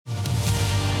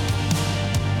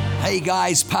Hey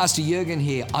guys, Pastor Jurgen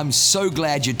here. I'm so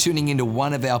glad you're tuning into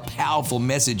one of our powerful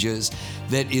messages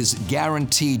that is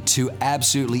guaranteed to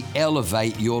absolutely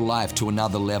elevate your life to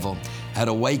another level. At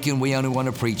Awaken, we only want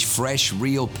to preach fresh,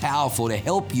 real, powerful to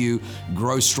help you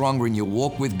grow stronger in your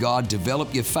walk with God,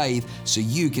 develop your faith so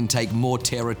you can take more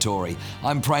territory.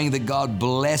 I'm praying that God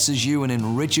blesses you and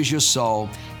enriches your soul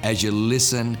as you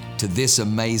listen to this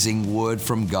amazing word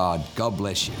from God. God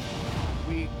bless you.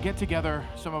 We get together,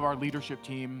 some of our leadership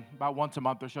team, about once a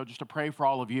month or so, just to pray for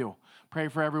all of you. Pray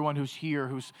for everyone who's here,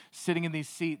 who's sitting in these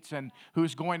seats, and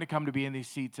who's going to come to be in these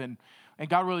seats. And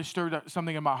God really stirred up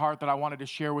something in my heart that I wanted to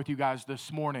share with you guys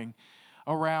this morning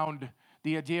around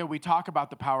the idea. We talk about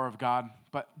the power of God,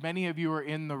 but many of you are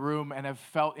in the room and have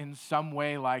felt in some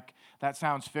way like that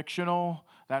sounds fictional,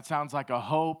 that sounds like a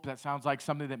hope, that sounds like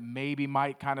something that maybe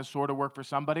might kind of sort of work for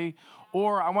somebody.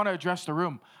 Or I want to address the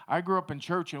room. I grew up in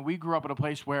church, and we grew up in a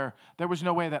place where there was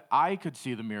no way that I could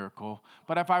see the miracle.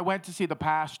 But if I went to see the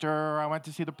pastor, I went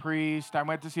to see the priest, I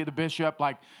went to see the bishop,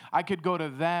 like I could go to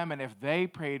them, and if they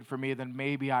prayed for me, then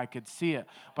maybe I could see it.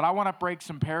 But I want to break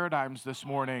some paradigms this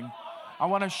morning. I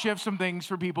want to shift some things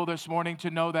for people this morning to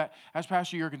know that, as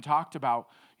Pastor Jurgen talked about,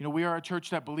 we are a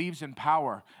church that believes in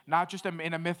power, not just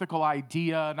in a mythical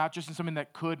idea, not just in something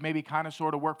that could maybe kind of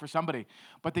sort of work for somebody,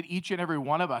 but that each and every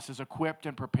one of us is equipped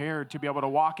and prepared to be able to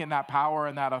walk in that power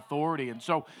and that authority. And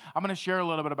so I'm going to share a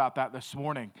little bit about that this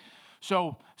morning.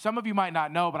 So some of you might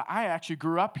not know, but I actually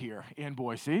grew up here in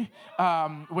Boise,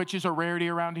 which is a rarity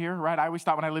around here, right? I always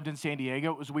thought when I lived in San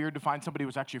Diego, it was weird to find somebody who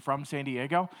was actually from San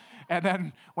Diego. And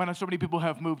then when so many people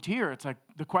have moved here, it's like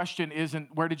the question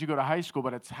isn't where did you go to high school,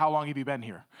 but it's how long have you been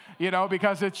here?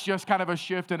 Because it's just kind of a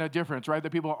shift and a difference, right?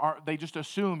 That people they just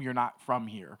assume you're not from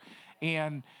here.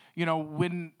 And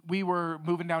when we were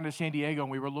moving down to San Diego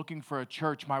and we were looking for a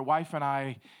church, my wife and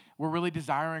I were really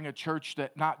desiring a church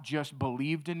that not just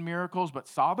believed in miracles, but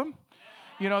saw them.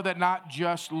 That not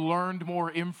just learned more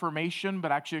information,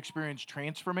 but actually experienced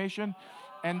transformation.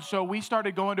 And so we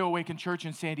started going to Awaken Church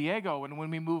in San Diego, and when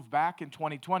we moved back in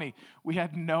 2020, we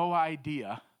had no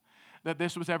idea that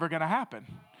this was ever going to happen.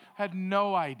 Had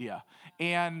no idea.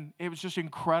 And it was just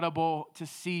incredible to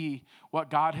see what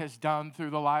God has done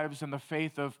through the lives and the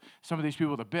faith of some of these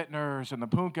people, the Bittners and the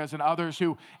Punkas and others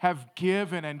who have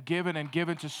given and given and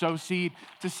given to sow seed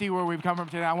to see where we've come from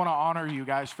today. I want to honor you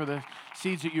guys for the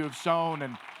seeds that you have sown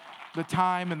and the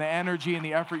time and the energy and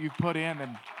the effort you've put in.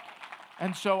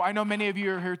 And so I know many of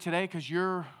you are here today because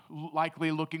you're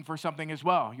likely looking for something as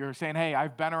well. You're saying, hey,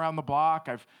 I've been around the block,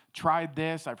 I've tried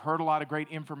this, I've heard a lot of great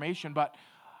information, but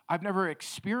I've never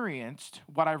experienced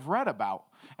what I've read about.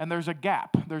 And there's a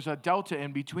gap. There's a delta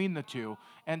in between the two.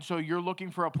 And so you're looking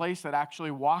for a place that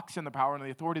actually walks in the power and the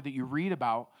authority that you read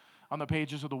about on the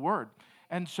pages of the Word.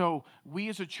 And so we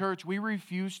as a church, we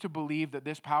refuse to believe that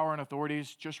this power and authority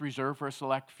is just reserved for a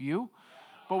select few.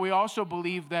 But we also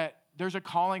believe that there's a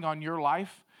calling on your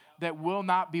life that will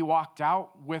not be walked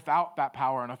out without that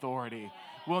power and authority.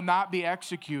 Will not be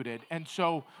executed. And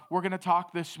so we're going to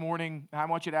talk this morning, and I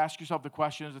want you to ask yourself the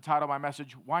question as the title of my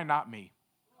message, why not me?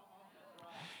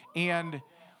 And,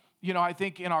 I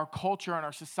think in our culture and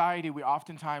our society, we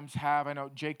oftentimes have, I know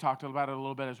Jake talked about it a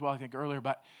little bit as well, I think earlier,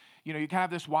 but, you kind of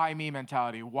have this why me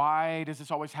mentality. Why does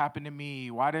this always happen to me?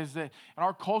 Why does it? And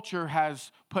our culture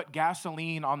has put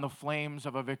gasoline on the flames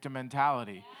of a victim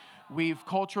mentality. We've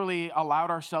culturally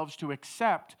allowed ourselves to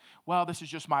accept, well, this is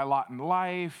just my lot in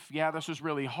life. Yeah, this is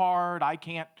really hard. I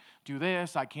can't do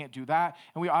this. I can't do that.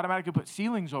 And we automatically put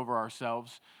ceilings over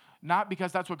ourselves, not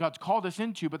because that's what God's called us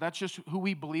into, but that's just who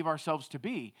we believe ourselves to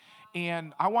be.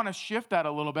 And I want to shift that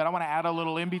a little bit. I want to add a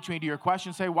little in between to your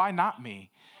question, say, why not me?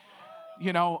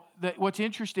 What's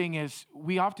interesting is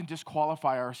we often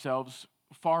disqualify ourselves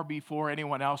far before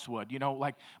anyone else would.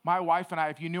 Like my wife and I,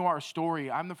 if you knew our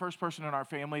story, I'm the first person in our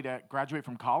family to graduate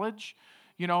from college.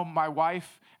 My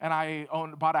wife and I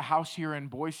bought a house here in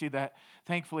Boise that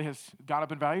thankfully has gone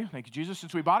up in value. Thank you, Jesus,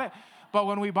 since we bought it. But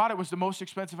when we bought it, it was the most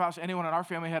expensive house anyone in our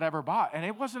family had ever bought. And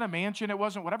it wasn't a mansion, it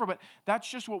wasn't whatever, but that's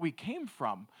just what we came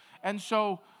from. And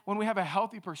so when we have a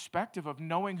healthy perspective of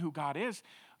knowing who God is,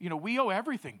 we owe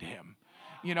everything to Him.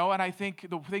 And I think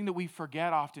the thing that we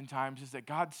forget oftentimes is that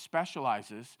God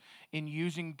specializes in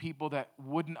using people that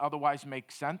wouldn't otherwise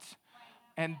make sense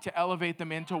and to elevate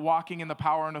them into walking in the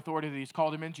power and authority that He's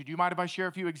called them into. Do you mind if I share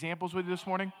a few examples with you this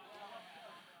morning?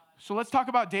 So let's talk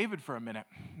about David for a minute.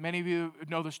 Many of you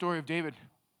know the story of David.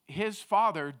 His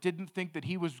father didn't think that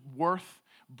he was worth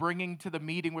bringing to the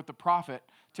meeting with the prophet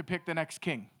to pick the next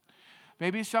king.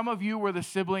 Maybe some of you were the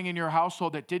sibling in your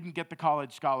household that didn't get the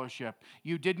college scholarship.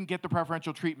 You didn't get the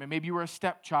preferential treatment. Maybe you were a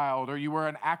stepchild or you were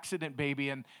an accident baby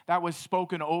and that was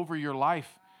spoken over your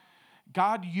life.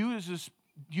 God used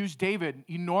David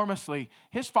enormously.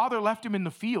 His father left him in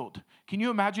the field. Can you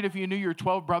imagine if you knew your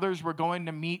 12 brothers were going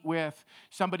to meet with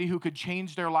somebody who could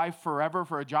change their life forever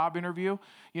for a job interview?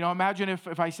 Imagine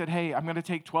if I said, hey, I'm going to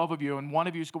take 12 of you, and one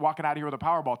of you is walking out of here with a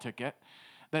Powerball ticket.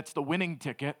 That's the winning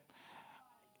ticket.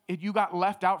 If you got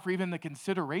left out for even the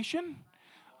consideration,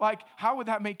 like, how would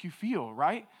that make you feel,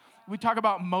 right? We talk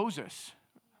about Moses.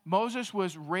 Moses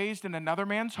was raised in another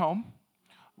man's home,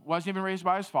 wasn't even raised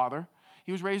by his father.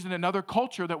 He was raised in another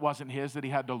culture that wasn't his, that he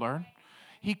had to learn.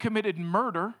 He committed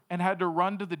murder and had to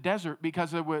run to the desert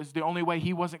because it was the only way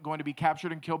he wasn't going to be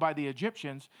captured and killed by the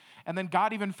Egyptians. And then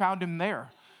God even found him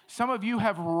there. Some of you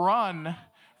have run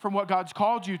from what God's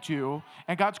called you to,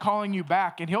 and God's calling you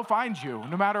back, and he'll find you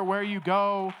no matter where you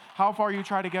go, how far you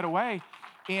try to get away.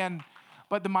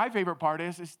 But my favorite part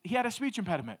is he had a speech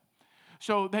impediment.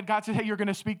 So then God said, hey, you're going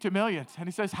to speak to millions. And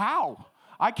he says, how?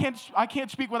 I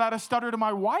can't speak without a stutter to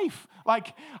my wife.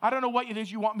 Like, I don't know what it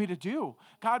is you want me to do.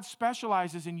 God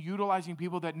specializes in utilizing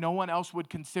people that no one else would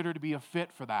consider to be a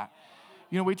fit for that.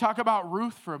 We talk about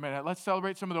Ruth for a minute. Let's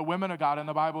celebrate some of the women of God in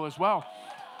the Bible as well.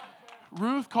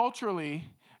 Ruth, culturally,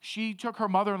 she took her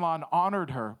mother-in-law and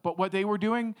honored her. But what they were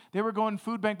doing, they were going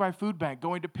food bank by food bank,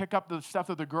 going to pick up the stuff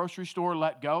that the grocery store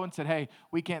let go and said, hey,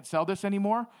 we can't sell this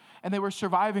anymore. And they were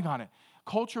surviving on it.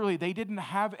 Culturally, they didn't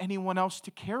have anyone else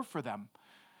to care for them.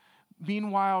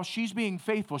 Meanwhile, she's being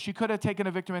faithful. She could have taken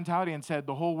a victim mentality and said,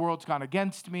 the whole world's gone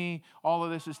against me. All of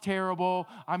this is terrible.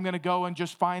 I'm going to go and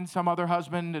just find some other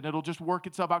husband, and it'll just work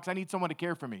itself out because I need someone to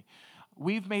care for me.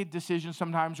 We've made decisions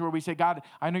sometimes where we say, God,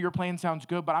 I know your plan sounds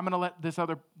good, but I'm going to let this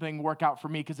other thing work out for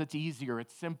me because it's easier,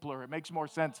 it's simpler, it makes more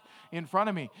sense in front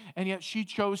of me. And yet she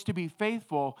chose to be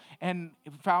faithful and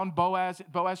found Boaz.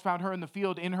 Boaz found her in the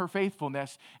field in her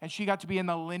faithfulness, and she got to be in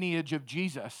the lineage of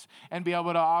Jesus and be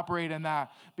able to operate in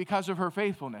that because of her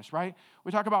faithfulness, right?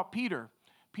 We talk about Peter.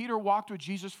 Peter walked with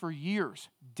Jesus for years,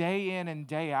 day in and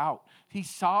day out. He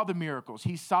saw the miracles.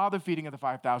 He saw the feeding of the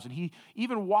 5,000. He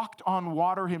even walked on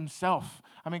water himself.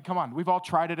 I mean, come on. We've all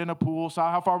tried it in a pool,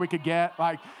 saw how far we could get.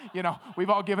 We've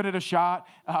all given it a shot.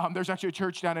 There's actually a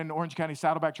church down in Orange County,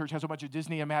 Saddleback Church, has a bunch of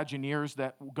Disney Imagineers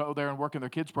that go there and work in their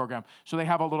kids program. So they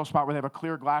have a little spot where they have a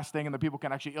clear glass thing and the people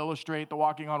can actually illustrate the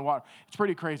walking on water. It's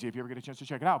pretty crazy if you ever get a chance to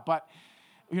check it out. But,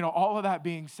 all of that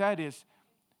being said is,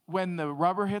 when the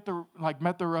rubber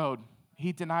met the road,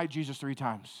 he denied Jesus 3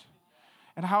 times.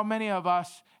 And how many of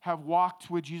us have walked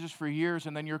with Jesus for years,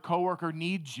 and then your coworker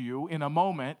needs you in a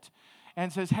moment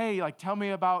and says, hey, tell me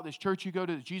about this church you go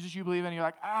to, the Jesus you believe in. And you're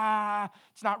like,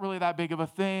 it's not really that big of a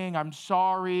thing. I'm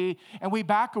sorry. And we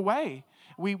back away.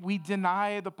 We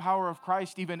deny the power of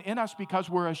Christ even in us because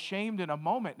we're ashamed in a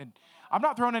moment. And I'm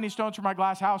not throwing any stones from my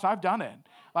glass house. I've done it.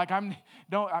 I'm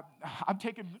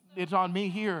taking it's on me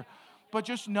here. But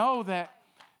just know that,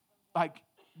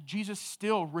 Jesus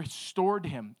still restored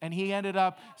him. And he ended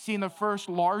up seeing the first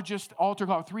largest altar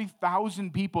call,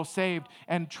 3,000 people saved,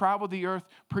 and traveled the earth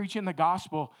preaching the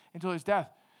gospel until his death.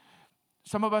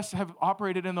 Some of us have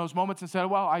operated in those moments and said,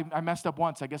 well, I messed up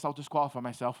once. I guess I'll disqualify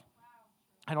myself.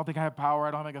 I don't think I have power.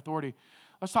 I don't have authority.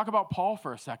 Let's talk about Paul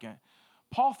for a second.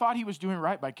 Paul thought he was doing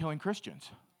right by killing Christians.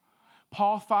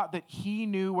 Paul thought that he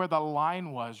knew where the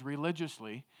line was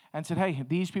religiously and said, hey,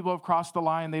 these people have crossed the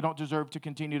line. They don't deserve to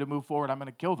continue to move forward. I'm going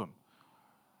to kill them.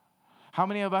 How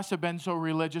many of us have been so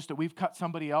religious that we've cut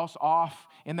somebody else off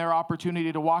in their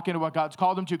opportunity to walk into what God's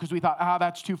called them to because we thought,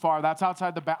 that's too far. That's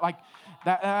outside the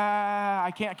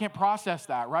I can't process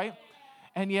that, right?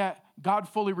 And yet God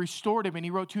fully restored him, and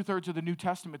he wrote 2/3 of the New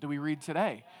Testament that we read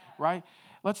today, right?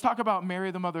 Let's talk about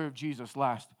Mary, the mother of Jesus,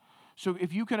 last. So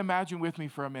if you can imagine with me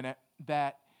for a minute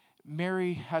that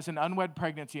Mary has an unwed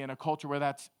pregnancy in a culture where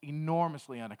that's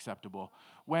enormously unacceptable.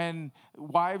 When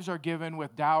wives are given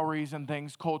with dowries and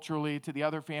things culturally to the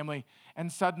other family,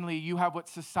 and suddenly you have what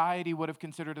society would have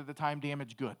considered at the time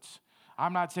damaged goods.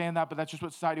 I'm not saying that, but that's just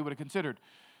what society would have considered.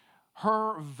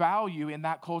 Her value in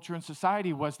that culture and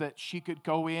society was that she could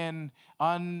go in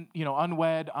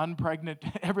unwed,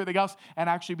 unpregnant, everything else, and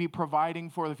actually be providing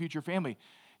for the future family.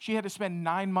 She had to spend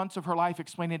 9 months of her life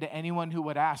explaining to anyone who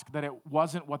would ask that it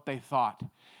wasn't what they thought.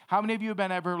 How many of you have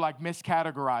been ever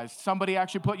miscategorized? Somebody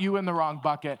actually put you in the wrong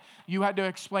bucket. You had to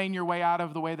explain your way out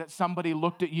of the way that somebody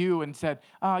looked at you and said,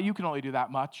 you can only do that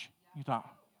much. You thought,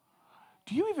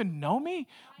 do you even know me?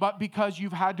 But because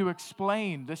you've had to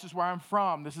explain, this is where I'm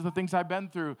from, this is the things I've been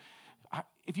through.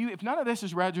 If none of this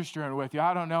is registering with you,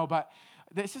 I don't know, but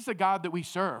this is a God that we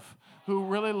serve who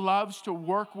really loves to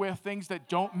work with things that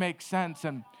don't make sense.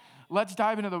 And let's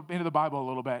dive into the Bible a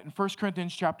little bit. In 1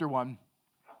 Corinthians chapter 1,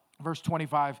 verse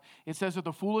 25, it says that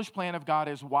the foolish plan of God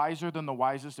is wiser than the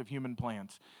wisest of human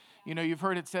plans. You know, you've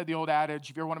heard it said, the old adage,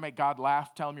 if you ever want to make God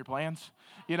laugh, tell him your plans.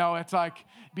 You know, it's like,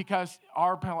 because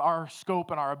our scope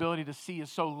and our ability to see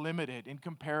is so limited in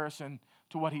comparison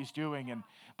to what he's doing.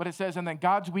 But it says, and then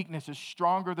God's weakness is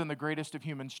stronger than the greatest of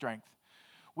human strength.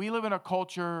 We live in a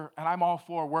culture, and I'm all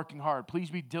for working hard.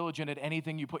 Please be diligent at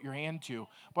anything you put your hand to.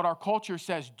 But our culture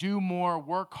says, do more,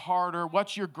 work harder.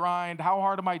 What's your grind? How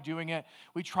hard am I doing it?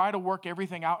 We try to work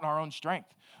everything out in our own strength.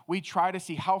 We try to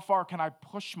see, how far can I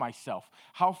push myself?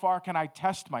 How far can I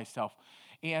test myself?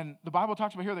 And the Bible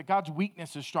talks about here that God's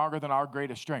weakness is stronger than our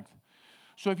greatest strength.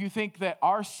 So if you think that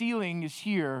our ceiling is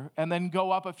here and then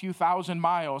go up a few thousand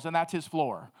miles and that's his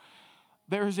floor,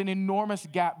 there is an enormous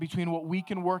gap between what we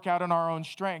can work out in our own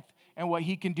strength and what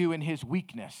he can do in his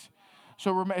weakness.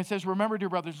 So it says, remember, dear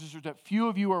brothers and sisters, that few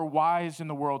of you are wise in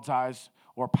the world's eyes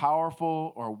or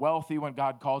powerful or wealthy when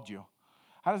God called you.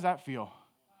 How does that feel?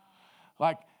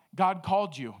 Like, God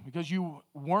called you because you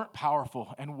weren't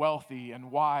powerful and wealthy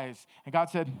and wise. And God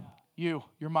said, you're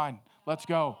mine. Let's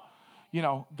go. You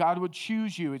know, God would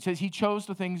choose you. It says he chose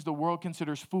the things the world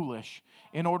considers foolish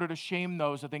in order to shame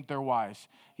those that think they're wise.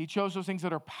 He chose those things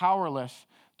that are powerless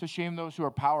to shame those who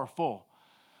are powerful.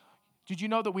 Did you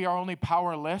know that we are only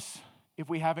powerless if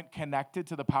we haven't connected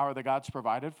to the power that God's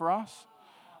provided for us?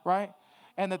 Right?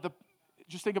 And that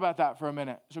just think about that for a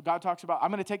minute. So God talks about, I'm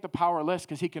going to take the powerless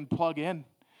because he can plug in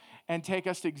and take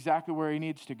us to exactly where he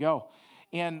needs to go.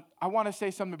 And I want to say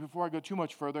something before I go too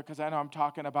much further, because I know I'm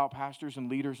talking about pastors and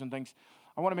leaders and things.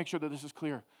 I want to make sure that this is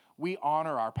clear. We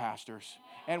honor our pastors,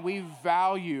 and we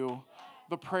value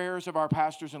the prayers of our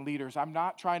pastors and leaders. I'm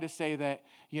not trying to say that,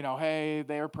 you know, hey,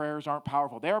 their prayers aren't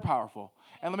powerful. They're powerful.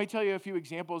 And let me tell you a few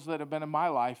examples that have been in my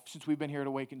life since we've been here at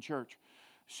Awaken Church.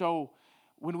 So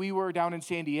when we were down in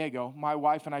San Diego, my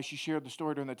wife and I, she shared the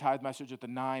story during the tithe message at the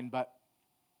 9, but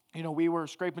you know, we were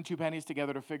scraping 2 pennies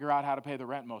together to figure out how to pay the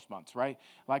rent most months, right?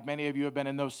 Like many of you have been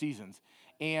in those seasons.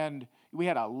 And we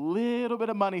had a little bit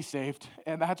of money saved,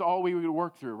 and that's all we would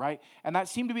work through, right? And that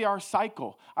seemed to be our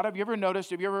cycle. I don't know if you ever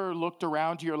noticed, have you ever looked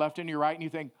around to your left and your right and you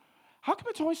think, how come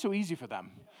it's always so easy for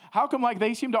them? How come like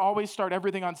they seem to always start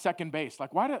everything on second base? Like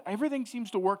everything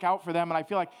seems to work out for them, and I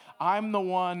feel like I'm the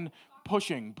one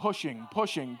pushing.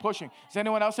 Has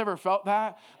anyone else ever felt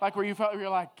that? Like where you felt, you're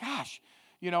like, gosh,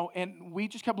 you know, and we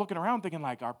just kept looking around thinking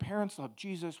like, our parents love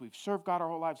Jesus. We've served God our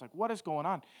whole lives. Like, what is going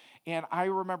on? And I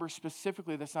remember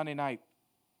specifically the Sunday night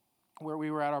where we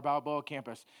were at our Balboa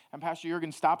campus, and Pastor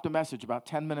Jurgen stopped a message about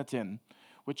 10 minutes in,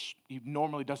 which he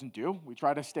normally doesn't do. We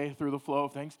try to stay through the flow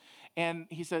of things. And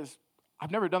he says,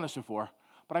 I've never done this before,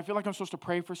 but I feel like I'm supposed to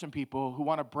pray for some people who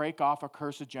want to break off a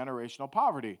curse of generational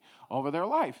poverty over their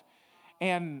life.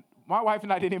 And my wife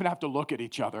and I didn't even have to look at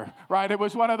each other, right? It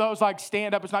was one of those like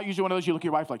stand up. It's not usually one of those you look at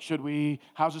your wife like, should we?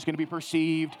 How's this going to be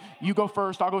perceived? You go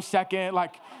first, I'll go second.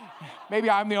 Like maybe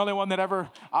I'm the only one that ever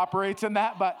operates in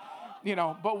that. But, you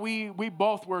know, but we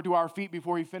both were to our feet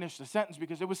before he finished the sentence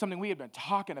because it was something we had been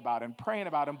talking about and praying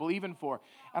about and believing for.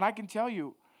 And I can tell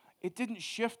you, it didn't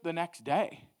shift the next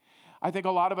day. I think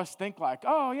a lot of us think like,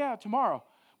 oh, yeah, tomorrow.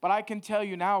 But I can tell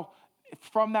you now,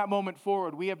 from that moment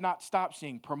forward, we have not stopped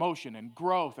seeing promotion and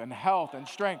growth and health and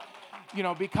strength, you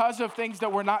know, because of things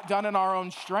that were not done in our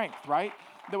own strength, right?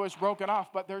 That was broken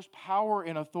off. But there's power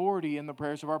and authority in the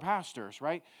prayers of our pastors,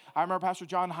 right? I remember Pastor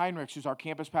John Heinrichs, who's our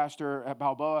campus pastor at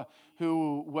Balboa,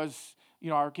 who was, you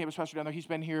know, our campus pastor down there. He's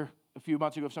been here a few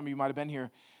months ago. Some of you might have been here.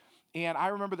 And I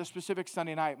remember the specific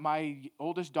Sunday night, my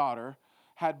oldest daughter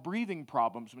had breathing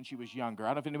problems when she was younger. I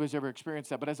don't know if anybody's ever experienced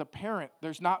that, but as a parent,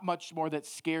 there's not much more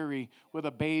that's scary with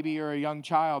a baby or a young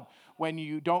child when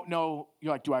you don't know,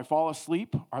 you're like, do I fall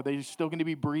asleep? Are they still going to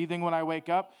be breathing when I wake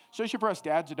up? Especially for us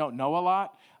dads that don't know a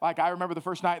lot. Like I remember the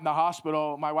first night in the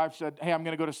hospital, my wife said, hey, I'm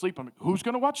going to go to sleep. I'm like, who's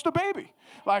going to watch the baby?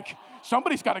 Like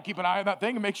somebody's got to keep an eye on that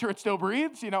thing and make sure it still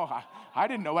breathes. You know, I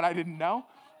didn't know what I didn't know.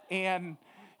 And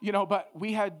you know, but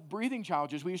we had breathing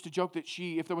challenges. We used to joke that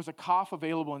if there was a cough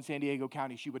available in San Diego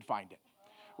County, she would find it,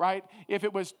 right? If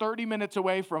it was 30 minutes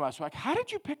away from us, we're like, how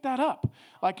did you pick that up?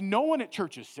 Like, no one at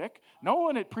church is sick. No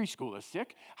one at preschool is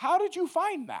sick. How did you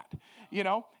find that? You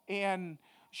know, and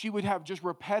she would have just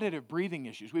repetitive breathing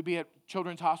issues. We'd be at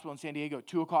Children's Hospital in San Diego at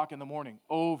 2 o'clock in the morning,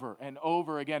 over and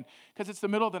over again, because it's the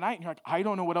middle of the night, and you're like, I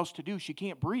don't know what else to do. She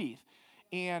can't breathe.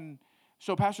 And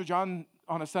so Pastor John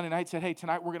on a Sunday night said, hey,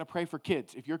 tonight we're going to pray for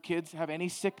kids. If your kids have any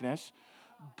sickness,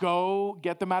 go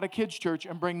get them out of kids' church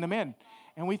and bring them in.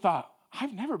 And we thought,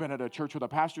 I've never been at a church where the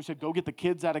pastor said, go get the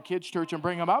kids out of kids' church and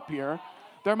bring them up here.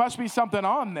 There must be something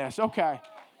on this. Okay.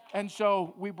 And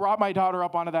so we brought my daughter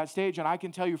up onto that stage, and I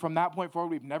can tell you from that point forward,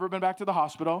 we've never been back to the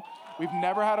hospital. We've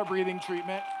never had a breathing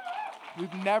treatment.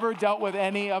 We've never dealt with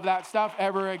any of that stuff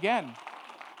ever again.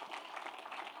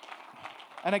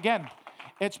 And again,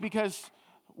 it's because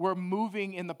we're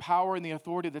moving in the power and the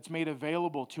authority that's made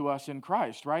available to us in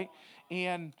Christ, right?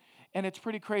 And it's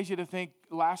pretty crazy to think,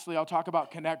 lastly, I'll talk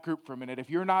about Connect Group for a minute. If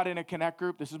you're not in a Connect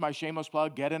Group, this is my shameless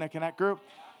plug, get in a Connect Group.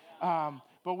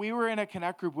 But we were in a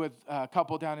Connect Group with a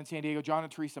couple down in San Diego, John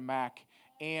and Teresa Mack,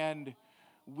 and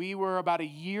we were about a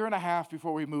year and a half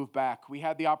before we moved back. We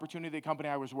had the opportunity, the company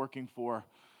I was working for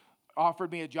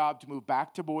offered me a job to move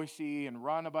back to Boise and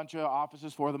run a bunch of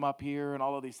offices for them up here and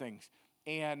all of these things.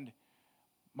 And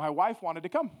my wife wanted to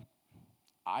come.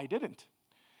 I didn't.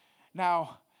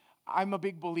 Now, I'm a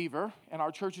big believer, and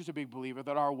our church is a big believer,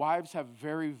 that our wives have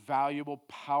very valuable,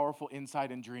 powerful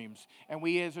insight and dreams. And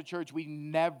we as a church, we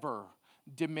never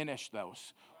diminish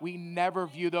those. We never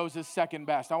view those as second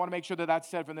best. I want to make sure that that's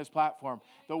said from this platform.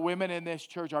 The women in this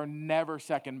church are never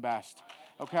second best,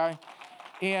 okay?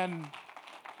 And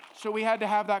so we had to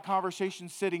have that conversation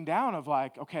sitting down of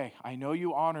like, okay, I know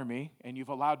you honor me and you've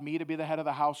allowed me to be the head of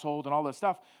the household and all this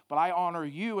stuff, but I honor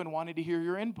you and wanted to hear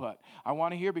your input. I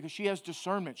want to hear because she has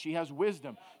discernment. She has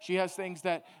wisdom. She has things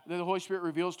that the Holy Spirit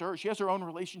reveals to her. She has her own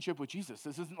relationship with Jesus.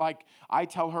 This isn't like I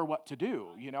tell her what to do,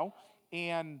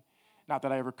 And not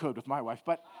that I ever could with my wife,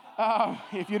 but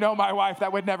if you know my wife,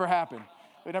 that would never happen.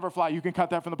 It would never fly. You can cut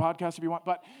that from the podcast if you want.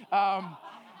 But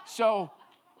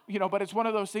but it's one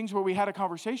of those things where we had a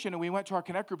conversation and we went to our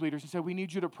Connect Group leaders and said, we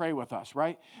need you to pray with us,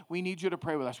 right? We need you to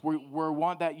pray with us. We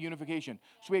want that unification.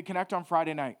 So we had Connect on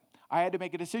Friday night. I had to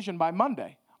make a decision by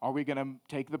Monday. Are we going to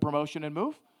take the promotion and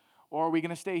move, or are we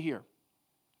going to stay here?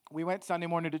 We went Sunday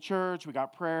morning to church. We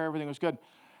got prayer. Everything was good.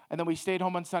 And then we stayed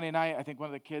home on Sunday night. I think one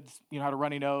of the kids, had a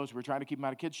runny nose. We were trying to keep him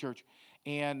out of kids' church.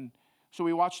 And so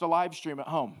we watched a live stream at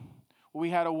home. We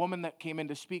had a woman that came in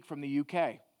to speak from the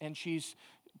UK, and she's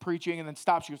preaching and then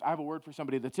stops. She goes, I have a word for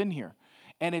somebody that's in here.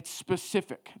 And it's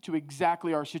specific to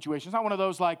exactly our situation. It's not one of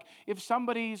those like, if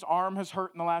somebody's arm has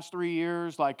hurt in the last 3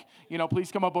 years,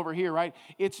 please come up over here, right?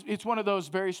 It's one of those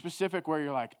very specific where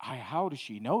you're like, how does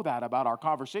she know that about our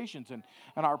conversations and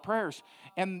our prayers?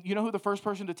 And you know who the first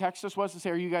person to text us was to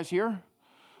say, are you guys here?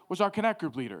 Was our Connect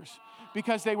Group leaders.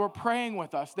 Because they were praying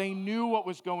with us. They knew what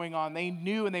was going on. They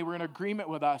knew and they were in agreement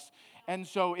with us. And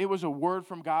so it was a word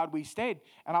from God. We stayed.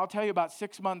 And I'll tell you, about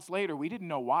 6 months later, we didn't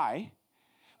know why,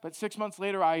 but 6 months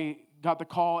later, I got the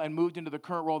call and moved into the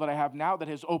current role that I have now that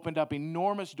has opened up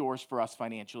enormous doors for us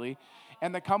financially.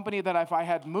 And the company that if I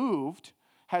had moved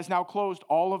has now closed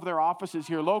all of their offices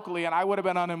here locally, and I would have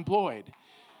been unemployed.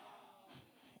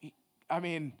 I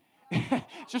mean,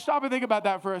 just stop and think about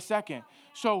that for a second.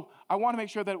 So I want to make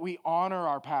sure that we honor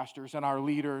our pastors and our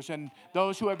leaders and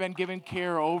those who have been given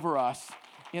care over us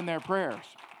in their prayers.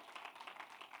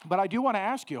 But I do want to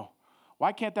ask you,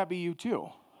 why can't that be you too?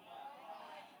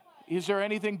 Is there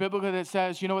anything biblical that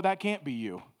says, that can't be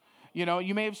you?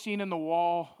 You may have seen in the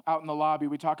wall out in the lobby,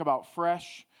 we talk about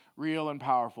fresh, real, and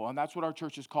powerful. And that's what our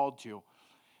church is called to.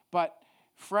 But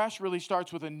fresh really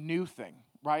starts with a new thing.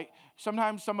 Right?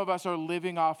 Sometimes some of us are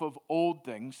living off of old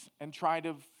things and trying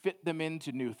to fit them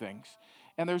into new things.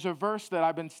 And there's a verse that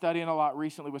I've been studying a lot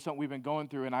recently with something we've been going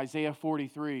through in Isaiah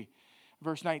 43,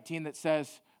 verse 19, that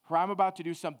says, for I'm about to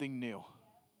do something new.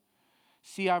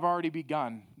 See, I've already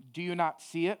begun. Do you not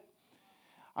see it?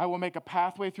 I will make a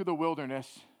pathway through the wilderness,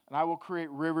 and I will create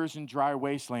rivers in dry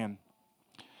wasteland.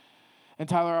 And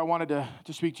Tyler, I wanted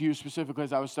to speak to you specifically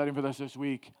as I was studying for this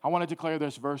week. I want to declare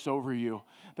this verse over you,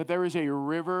 that there is a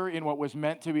river in what was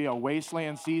meant to be a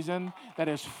wasteland season that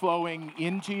is flowing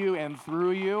into you and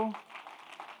through you.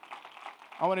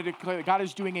 I want to declare that God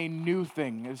is doing a new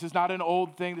thing. This is not an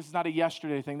old thing. This is not a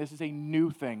yesterday thing. This is a new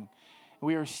thing.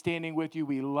 We are standing with you.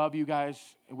 We love you guys.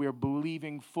 We are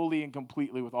believing fully and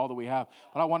completely with all that we have.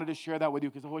 But I wanted to share that with you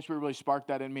because the Holy Spirit really sparked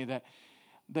that in me, that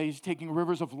he's taking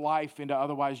rivers of life into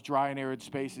otherwise dry and arid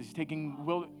spaces. He's taking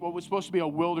what was supposed to be a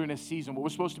wilderness season, what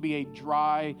was supposed to be a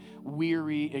dry,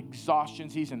 weary, exhaustion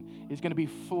season, is going to be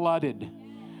flooded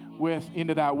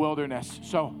into that wilderness.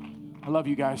 So I love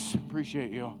you guys.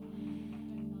 Appreciate you.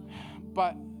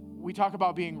 But we talk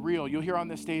about being real. You'll hear on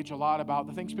this stage a lot about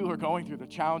the things people are going through, the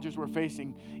challenges we're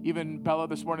facing. Even Bella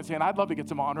this morning saying, I'd love to get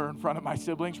some honor in front of my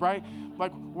siblings, right?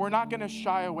 Like, we're not going to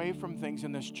shy away from things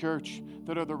in this church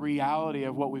that are the reality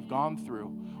of what we've gone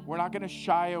through. We're not going to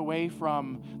shy away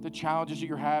from the challenges that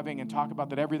you're having and talk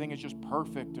about that everything is just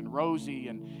perfect and rosy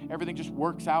and everything just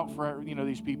works out for,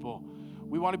 these people.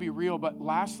 We want to be real. But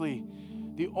lastly,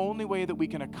 the only way that we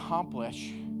can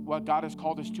accomplish what God has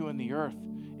called us to in the earth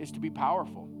is to be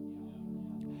powerful.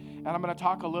 And I'm going to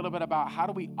talk a little bit about how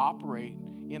do we operate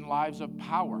in lives of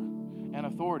power and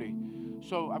authority.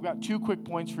 So I've got 2 quick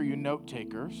points for you note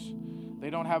takers They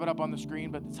don't have it up on the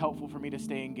screen, but it's helpful for me to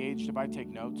stay engaged if I take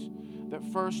notes. That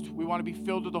first, we want to be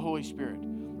filled with the Holy Spirit.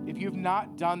 If you've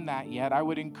not done that yet, I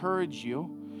would encourage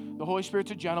you. The Holy Spirit's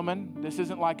a gentleman. This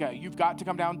isn't like you've got to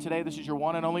come down today. This is your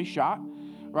one and only shot,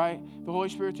 right? The Holy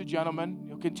Spirit's a gentleman.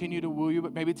 He'll continue to woo you,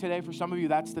 but maybe today, for some of you,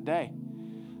 that's the day.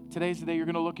 Today's the day you're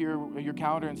going to look at your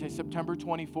calendar and say, September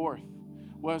 24th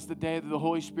was the day that the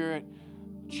Holy Spirit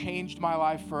changed my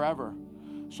life forever.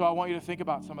 So I want you to think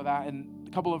about some of that. And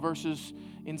a couple of verses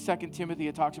in 2 Timothy,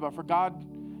 it talks about, for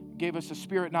God gave us a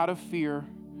spirit not of fear,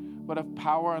 but of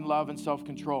power and love and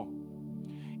self-control.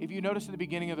 If you notice at the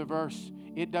beginning of the verse,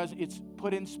 it's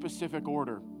put in specific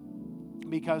order.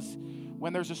 Because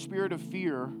when there's a spirit of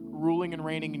fear ruling and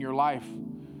reigning in your life,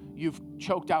 you've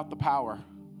choked out the power.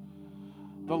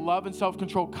 The love and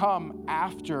self-control come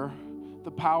after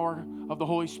the power of the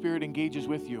Holy Spirit engages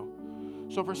with you.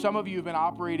 So for some of you who've been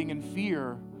operating in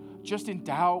fear, just in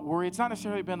doubt, worry, it's not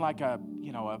necessarily been like a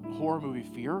horror movie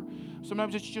fear.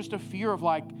 Sometimes it's just a fear of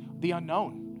like the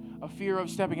unknown, a fear of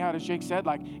stepping out. As Jake said,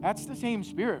 like that's the same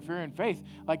spirit, fear and faith.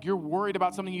 Like you're worried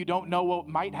about something you don't know what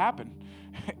might happen.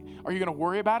 Are you going to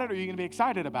worry about it or are you going to be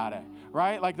excited about it,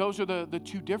 right? Like those are the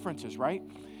two differences, right?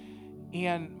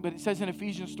 But it says in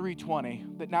Ephesians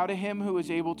 3:20 that now to him who is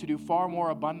able to do far more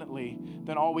abundantly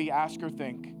than all we ask or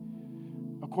think,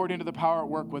 according to the power at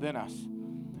work within us.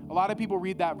 A lot of people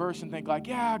read that verse and think like,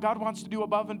 yeah, God wants to do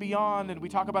above and beyond, and we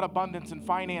talk about abundance and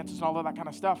finances and all of that kind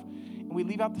of stuff, and we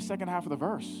leave out the second half of the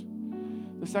verse.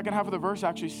 The second half of the verse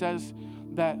actually says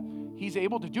that he's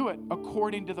able to do it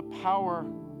according to the power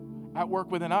at work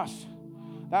within us.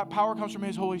 That power comes from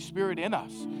his Holy Spirit in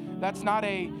us. That's not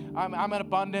I'm in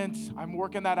abundance, I'm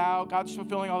working that out, God's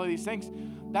fulfilling all of these things.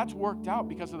 That's worked out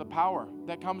because of the power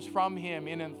that comes from him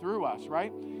in and through us,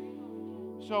 right?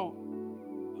 So,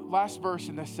 last verse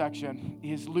in this section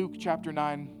is Luke chapter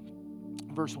 9,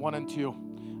 verse 1 and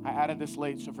 2. I added this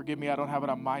late, so forgive me, I don't have it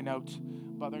on my notes,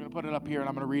 but they're going to put it up here and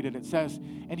I'm going to read it. It says,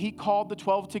 and he called the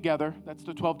 12 together, that's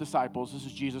the 12 disciples, this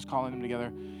is Jesus calling them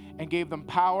together, and gave them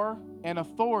power and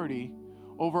authority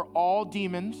over all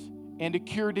demons and to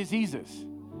cure diseases.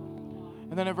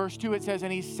 And then in verse 2 it says,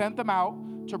 and he sent them out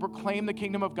to proclaim the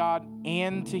kingdom of God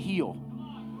and to heal.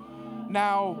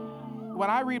 Now, when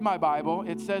I read my Bible,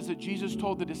 it says that Jesus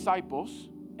told the disciples,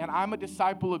 and I'm a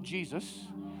disciple of Jesus.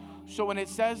 So when it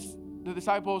says the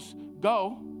disciples,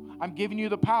 go, I'm giving you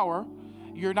the power,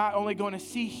 you're not only going to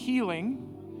see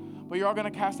healing, but you're all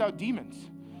going to cast out demons.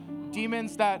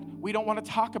 Demons that we don't want to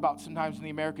talk about sometimes in the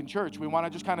American church. We want to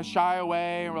just kind of shy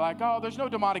away, and we're like, oh, there's no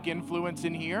demonic influence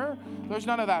in here. There's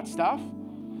none of that stuff.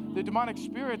 The demonic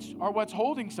spirits are what's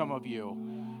holding some of you.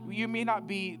 You may not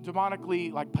be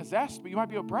demonically like possessed, but you might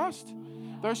be oppressed.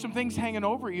 There's some things hanging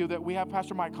over you that we have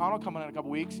Pastor Mike Connell coming in a couple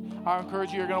weeks. I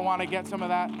encourage you're going to want to get some of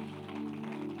that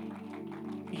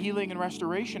healing and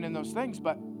restoration in those things,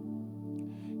 but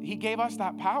he gave us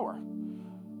that power.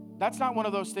 That's not one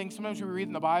of those things. Sometimes we read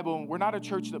in the Bible, and we're not a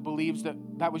church that believes that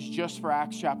that was just for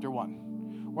Acts chapter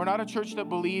 1. We're not a church that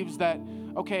believes that,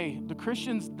 okay, the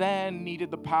Christians then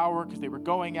needed the power because they were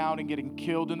going out and getting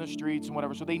killed in the streets and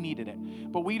whatever, so they needed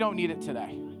it. But we don't need it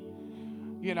today.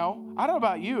 You know, I don't know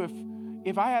about you,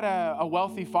 if I had a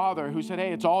wealthy father who said,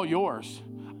 hey, it's all yours,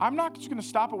 I'm not just going to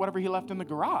stop at whatever he left in the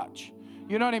garage.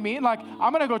 You know what I mean? Like,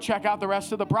 I'm going to go check out the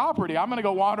rest of the property. I'm going to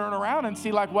go wandering around and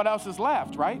see, like, what else is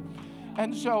left, right?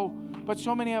 And so, but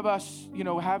so many of us, you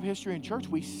know, have history in church.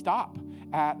 We stop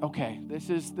at, okay, this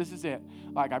is it.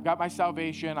 Like, I've got my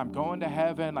salvation. I'm going to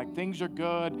heaven. Like, things are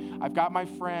good. I've got my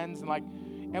friends.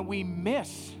 And we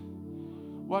miss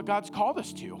what God's called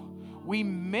us to. We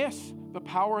miss the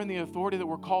power and the authority that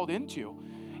we're called into.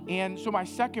 And so my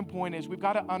second point is we've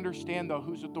got to understand, though,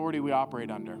 whose authority we operate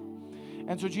under.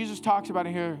 And so Jesus talks about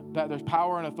in here that there's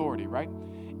power and authority, right?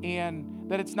 And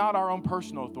that it's not our own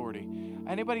personal authority.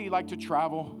 Anybody like to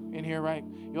travel in here, right?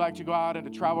 You like to go out and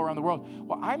to travel around the world.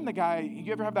 Well, I'm the guy,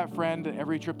 you ever have that friend that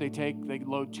every trip they take, they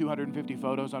load 250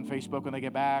 photos on Facebook when they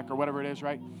get back or whatever it is,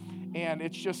 right? And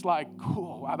it's just like,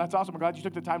 cool, wow, that's awesome. I'm glad you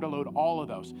took the time to load all of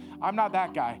those. I'm not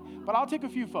that guy, but I'll take a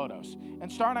few photos.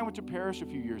 And Star and I went to Paris a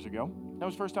few years ago. That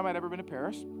was the first time I'd ever been to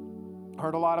Paris.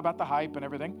 Heard a lot about the hype and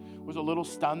everything. Was a little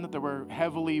stunned that there were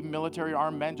heavily military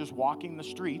armed men just walking the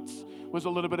streets. Was a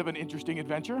little bit of an interesting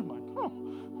adventure. I'm like, oh.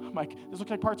 I'm like, this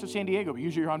looks like parts of San Diego, but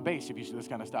usually you're on base if you see this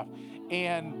kind of stuff.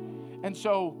 And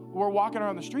so we're walking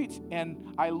around the streets,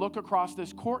 and I look across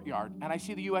this courtyard, and I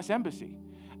see the U.S. Embassy.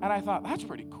 And I thought, that's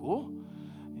pretty cool.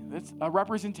 That's a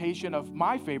representation of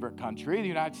my favorite country, the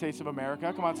United States of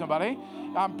America. Come on, somebody.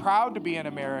 I'm proud to be an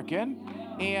American.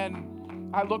 And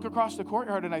I look across the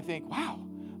courtyard, and I think, wow,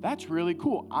 that's really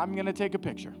cool. I'm going to take a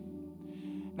picture.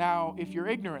 Now, if you're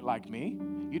ignorant like me,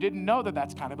 you didn't know that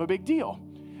that's kind of a big deal.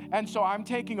 And so I'm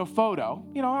taking a photo.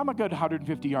 You know, I'm a good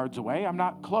 150 yards away. I'm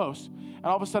not close. And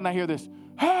all of a sudden I hear this,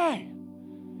 "Hey!"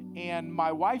 And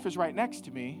my wife is right next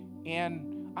to me.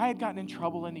 And I had gotten in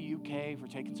trouble in the UK for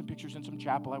taking some pictures in some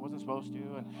chapel I wasn't supposed to.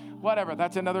 And whatever,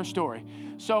 that's another story.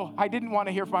 So I didn't want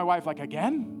to hear from my wife, like,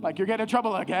 again? Like, you're getting in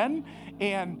trouble again?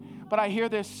 But I hear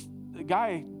this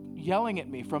guy yelling at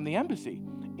me from the embassy.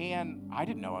 And I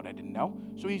didn't know what I didn't know.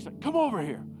 So he's like, "Come over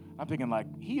here." I'm thinking, like,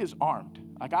 he is armed.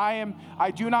 Like,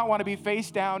 I do not want to be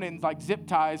face down in, like, zip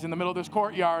ties in the middle of this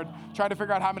courtyard trying to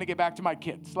figure out how I'm going to get back to my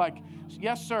kids. Like,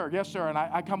 yes, sir. And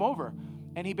I come over.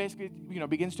 And he basically,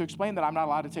 begins to explain that I'm not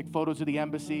allowed to take photos of the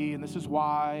embassy, and this is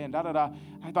why, and da-da-da.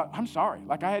 I thought, I'm sorry.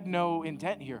 Like, I had no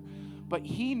intent here. But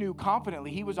he knew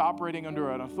confidently he was operating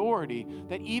under an authority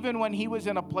that even when he was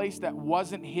in a place that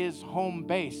wasn't his home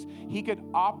base, he could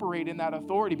operate in that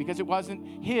authority because it wasn't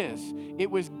his. It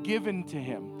was given to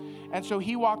him. And so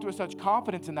he walked with such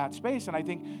confidence in that space. And I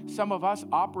think some of us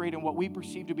operate in what we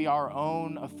perceive to be our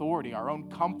own authority, our own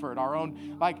comfort, our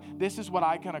own, like, this is what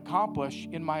I can accomplish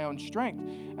in my own strength.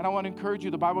 And I want to encourage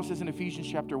you, the Bible says in Ephesians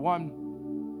chapter 1,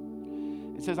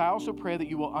 it says, "I also pray that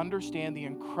you will understand the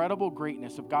incredible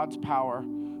greatness of God's power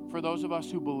for those of us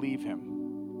who believe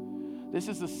him. This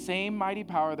is the same mighty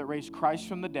power that raised Christ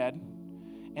from the dead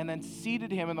and then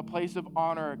seated him in the place of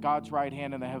honor at God's right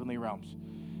hand in the heavenly realms.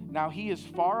 Now he is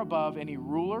far above any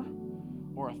ruler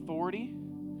or authority,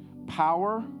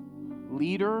 power,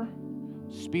 leader,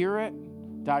 spirit,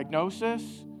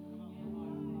 diagnosis.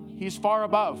 He's far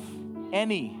above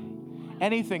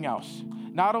anything else.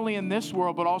 Not only in this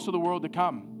world, but also the world to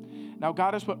come. Now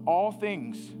God has put all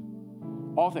things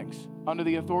under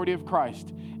the authority of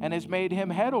Christ and has made him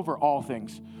head over all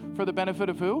things for the benefit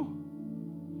of who?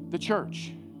 The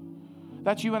church.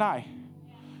 That's you and I.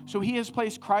 So he has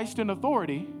placed Christ in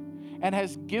authority and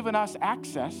has given us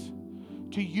access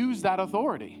to use that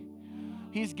authority.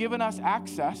 He's given us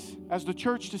access as the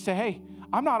church to say, hey,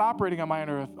 I'm not operating on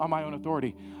my own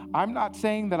authority. I'm not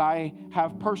saying that I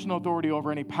have personal authority over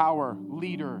any power,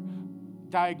 leader,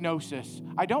 diagnosis.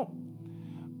 I don't.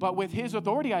 But with his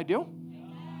authority, I do.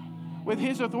 With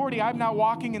his authority, I'm now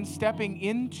walking and stepping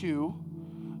into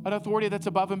an authority that's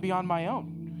above and beyond my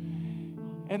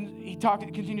own. And he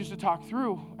continues to talk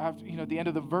through, after, at the end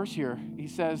of the verse here, he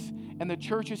says, "And the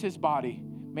church is his body,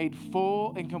 made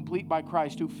full and complete by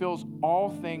Christ, who fills all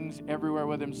things everywhere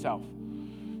with himself."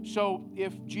 So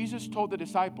if Jesus told the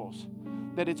disciples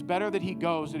that it's better that he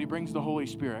goes, that he brings the Holy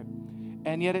Spirit,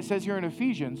 and yet it says here in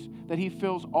Ephesians that he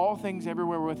fills all things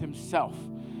everywhere with himself,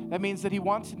 that means that he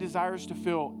wants and desires to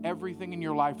fill everything in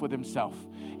your life with himself.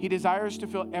 He desires to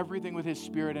fill everything with his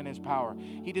spirit and his power.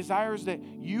 He desires that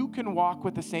you can walk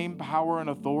with the same power and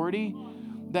authority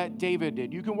that David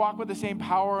did. You can walk with the same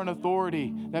power and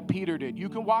authority that Peter did. You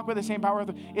can walk with the same power.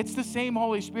 It's the same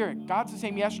Holy Spirit. God's the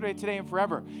same yesterday, today, and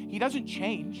forever. He doesn't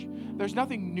change. There's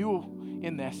nothing new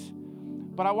in this.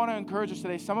 But I want to encourage us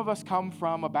today. Some of us come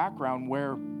from a background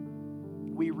where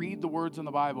we read the words in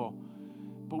the Bible,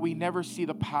 but we never see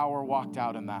the power walked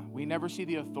out in that. We never see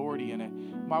the authority in it.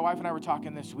 My wife and I were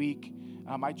talking this week.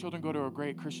 My children go to a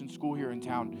great Christian school here in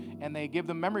town, and they give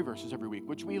them memory verses every week,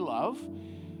 which we love.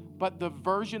 But the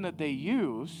version that they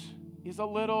use is a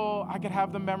little, I could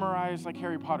have them memorize like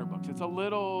Harry Potter books. It's a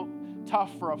little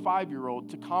tough for a 5-year-old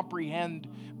to comprehend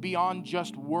beyond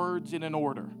just words in an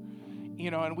order.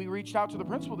 And we reached out to the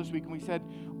principal this week and we said,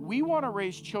 we want to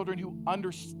raise children who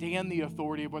understand the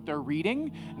authority of what they're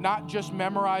reading, not just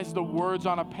memorize the words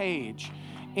on a page.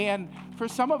 And for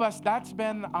some of us, that's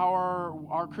been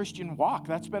our Christian walk.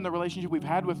 That's been the relationship we've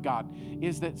had with God,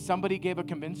 is that somebody gave a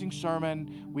convincing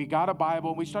sermon, we got a Bible,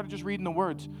 and we started just reading the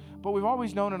words. But we've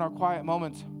always known in our quiet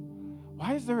moments,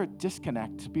 why is there a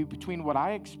disconnect between what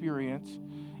I experience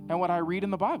and what I read in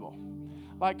the Bible?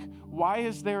 Like, why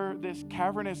is there this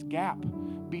cavernous gap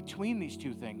between these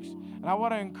two things? And I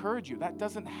want to encourage you, that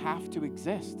doesn't have to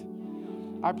exist.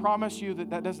 I promise you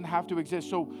that doesn't have to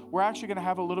exist. So we're actually going to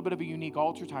have a little bit of a unique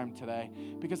altar time today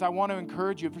because I want to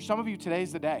encourage you. For some of you,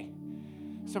 today's the day.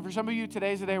 So for some of you,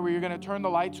 today's the day where you're going to turn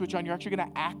the light switch on. You're actually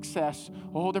going to access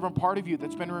a whole different part of you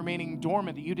that's been remaining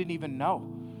dormant that you didn't even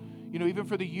know. Even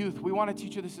for the youth, we want to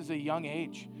teach you this as a young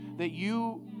age, that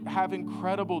you have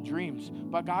incredible dreams,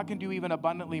 but God can do even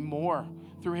abundantly more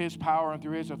through his power and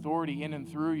through his authority in and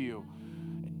through you.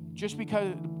 Just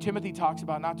because Timothy talks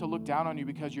about not to look down on you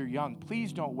because you're young,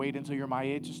 please don't wait until you're my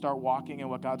age to start walking in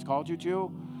what God's called you to.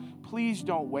 Please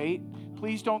don't wait.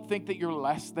 Please don't think that you're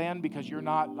less than because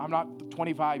I'm not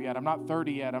 25 yet. I'm not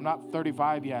 30 yet. I'm not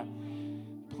 35 yet.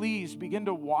 Please begin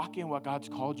to walk in what God's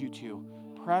called you to.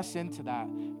 Press into that.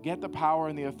 Get the power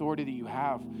and the authority that you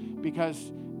have,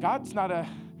 because God's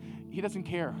He doesn't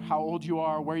care how old you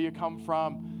are, where you come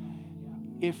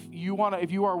from. If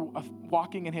you are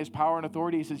walking in His power and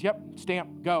authority, He says, yep,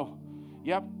 stamp, go.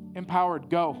 Yep, empowered,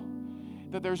 go.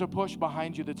 That there's a push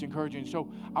behind you that's encouraging.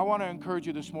 So I want to encourage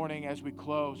you this morning as we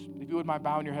close, if you would mind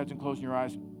bowing your heads and closing your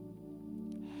eyes,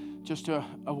 just to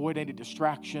avoid any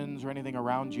distractions or anything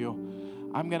around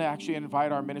you. I'm going to actually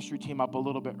invite our ministry team up a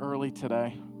little bit early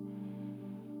today,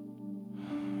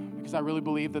 because I really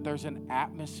believe that there's an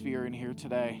atmosphere in here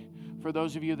today. For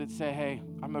those of you that say, hey,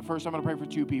 I'm going to pray for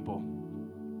two people.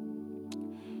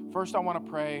 First, I want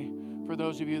to pray for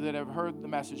those of you that have heard the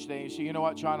message today. You say, you know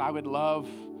what, John, I would love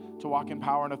to walk in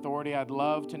power and authority. I'd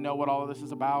love to know what all of this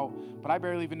is about, but I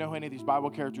barely even know who any of these Bible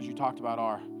characters you talked about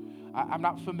are. I'm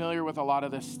not familiar with a lot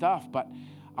of this stuff, but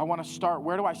I want to start.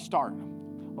 Where do I start?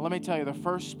 Well, let me tell you, the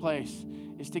first place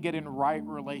is to get in right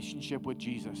relationship with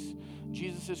Jesus.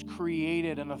 Jesus has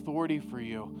created an authority for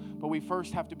you, but we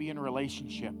first have to be in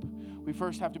relationship. We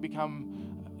first have to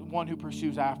become one who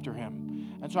pursues after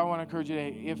Him. And so I want to encourage you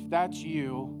today, if that's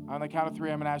you, on the count of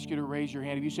 3, I'm going to ask you to raise your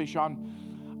hand. If you say,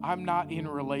 Sean, I'm not in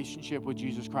a relationship with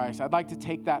Jesus Christ, I'd like to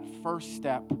take that first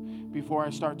step before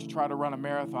I start to try to run a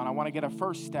marathon. I want to get a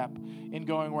first step in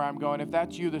going where I'm going. If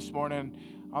that's you this morning,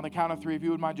 on the count of 3, if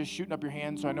you would mind just shooting up your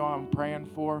hand so I know I'm praying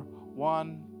for.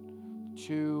 1,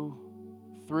 2,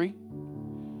 3.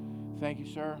 Thank you,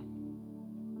 sir.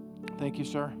 Thank you,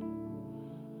 sir.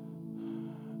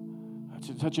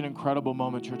 It's such an incredible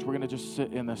moment, church. We're going to just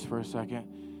sit in this for a second.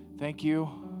 Thank you.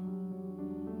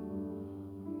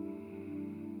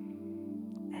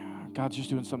 God's just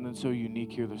doing something so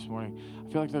unique here this morning.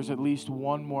 I feel like there's at least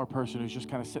one more person who's just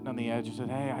kind of sitting on the edge and said,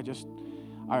 hey,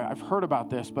 I've heard about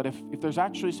this, but if there's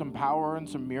actually some power and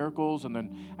some miracles and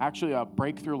then actually a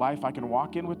breakthrough life I can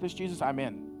walk in with this Jesus, I'm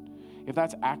in. If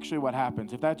that's actually what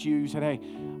happens, if that's you said, hey,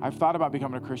 I've thought about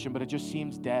becoming a Christian, but it just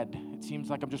seems dead. It seems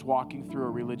like I'm just walking through a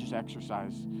religious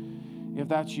exercise. If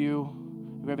that's you,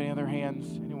 do we have any other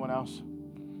hands? Anyone else?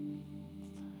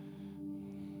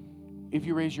 If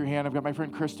you raise your hand, I've got my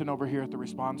friend Kristen over here at the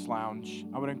Response Lounge.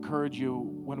 I would encourage you,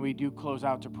 when we do close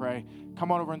out to pray,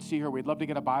 come on over and see her. We'd love to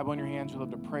get a Bible in your hands. We'd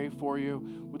love to pray for you.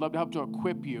 We'd love to help to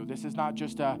equip you. This is not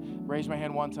just a raise my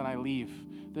hand once and I leave.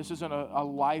 This is a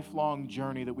lifelong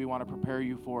journey that we want to prepare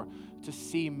you for, to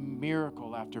see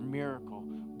miracle after miracle,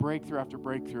 breakthrough after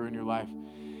breakthrough in your life.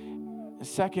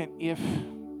 Second, if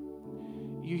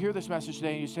you hear this message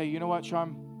today and you say, you know what,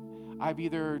 Sean, I've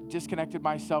either disconnected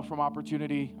myself from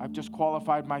opportunity, I've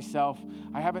disqualified myself,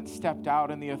 I haven't stepped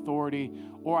out in the authority,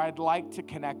 or I'd like to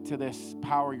connect to this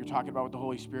power you're talking about with the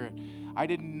Holy Spirit. I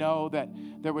didn't know that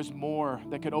there was more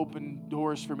that could open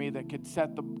doors for me, that could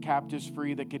set the captives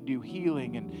free, that could do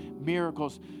healing and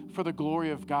miracles for the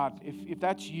glory of God. If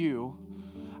that's you,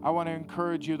 I want to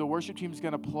encourage you. The worship team is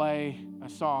going to play a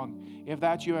song. If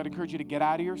that's you, I'd encourage you to get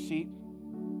out of your seat.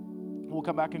 We'll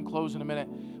come back and close in a minute.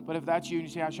 But if that's you and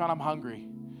you say, Sean, I'm hungry.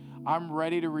 I'm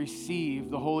ready to receive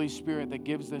the Holy Spirit that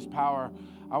gives this power.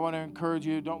 I want to encourage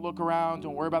you, don't look around.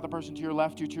 Don't worry about the person to your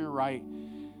left or to your right.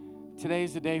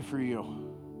 Today's the day for you.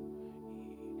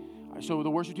 So the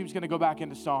worship team's going to go back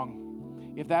into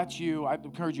song. If that's you, I'd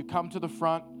encourage you, come to the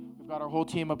front. We've got our whole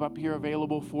team up here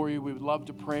available for you. We would love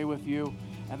to pray with you.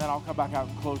 And then I'll come back out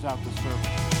and close out the service.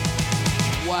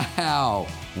 Wow,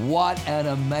 what an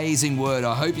amazing word.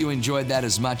 I hope you enjoyed that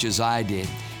as much as I did.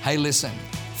 Hey, listen,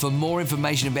 for more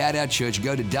information about our church,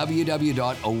 go to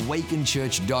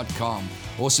www.awakenchurch.com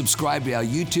or subscribe to our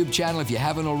YouTube channel if you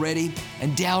haven't already,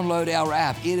 and download our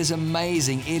app. It is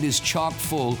amazing. It is chock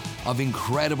full of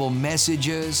incredible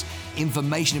messages,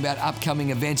 information about upcoming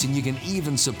events, and you can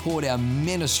even support our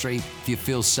ministry if you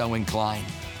feel so inclined.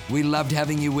 We loved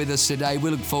having you with us today. We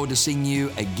look forward to seeing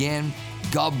you again.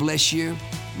 God bless you.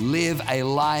 Live a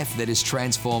life that is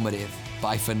transformative.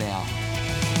 Bye for now.